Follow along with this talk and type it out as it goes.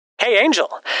Hey, Angel,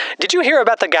 did you hear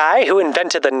about the guy who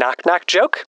invented the knock-knock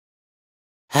joke?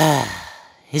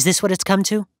 Is this what it's come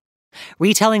to?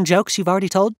 Retelling jokes you've already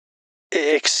told?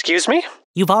 Excuse me?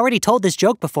 You've already told this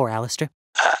joke before, Alastor.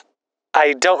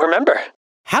 I don't remember.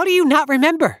 How do you not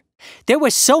remember? There were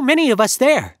so many of us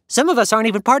there. Some of us aren't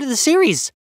even part of the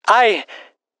series.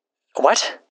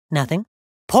 What? Nothing.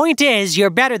 Point is,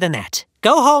 you're better than that.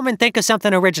 Go home and think of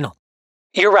something original.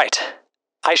 You're right.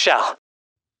 I shall.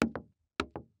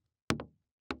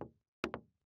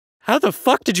 How the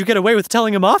fuck did you get away with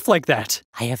telling him off like that?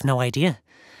 I have no idea.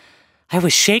 I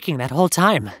was shaking that whole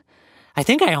time. I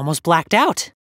think I almost blacked out.